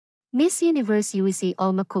Miss Universe USA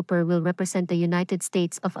Alma Cooper will represent the United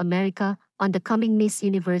States of America on the coming Miss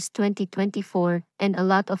Universe 2024, and a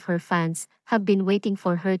lot of her fans have been waiting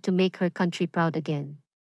for her to make her country proud again.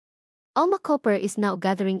 Alma Cooper is now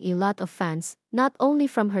gathering a lot of fans, not only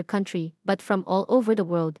from her country but from all over the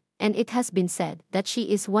world, and it has been said that she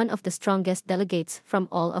is one of the strongest delegates from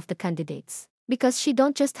all of the candidates. Because she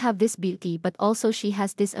don't just have this beauty but also she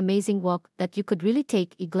has this amazing walk that you could really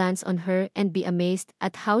take a glance on her and be amazed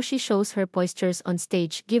at how she shows her postures on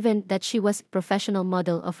stage given that she was professional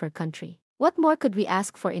model of her country. What more could we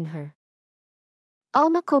ask for in her?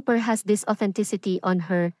 Alma Cooper has this authenticity on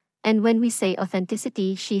her, and when we say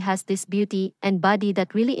authenticity, she has this beauty and body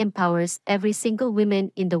that really empowers every single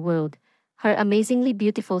woman in the world. Her amazingly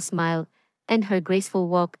beautiful smile, and her graceful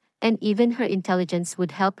walk, and even her intelligence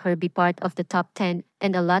would help her be part of the top 10,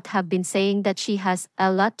 and a lot have been saying that she has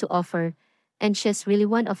a lot to offer, and she's really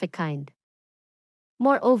one of a kind.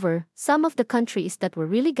 Moreover, some of the countries that were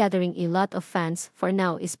really gathering a lot of fans for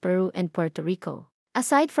now is Peru and Puerto Rico.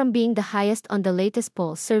 Aside from being the highest on the latest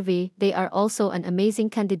poll survey, they are also an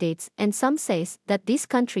amazing candidates, and some says that these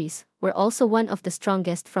countries were also one of the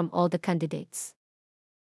strongest from all the candidates.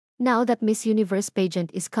 Now that Miss Universe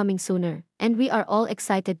pageant is coming sooner, and we are all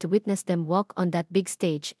excited to witness them walk on that big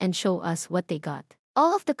stage and show us what they got.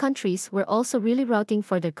 All of the countries were also really rooting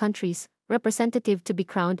for their country's representative to be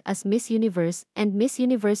crowned as Miss Universe, and Miss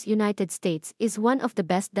Universe United States is one of the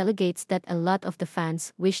best delegates that a lot of the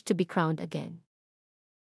fans wish to be crowned again.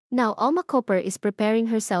 Now Alma Cooper is preparing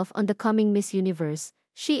herself on the coming Miss Universe.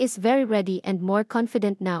 She is very ready and more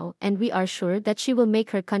confident now, and we are sure that she will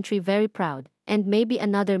make her country very proud, and maybe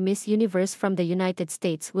another Miss Universe from the United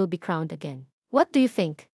States will be crowned again. What do you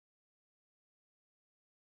think?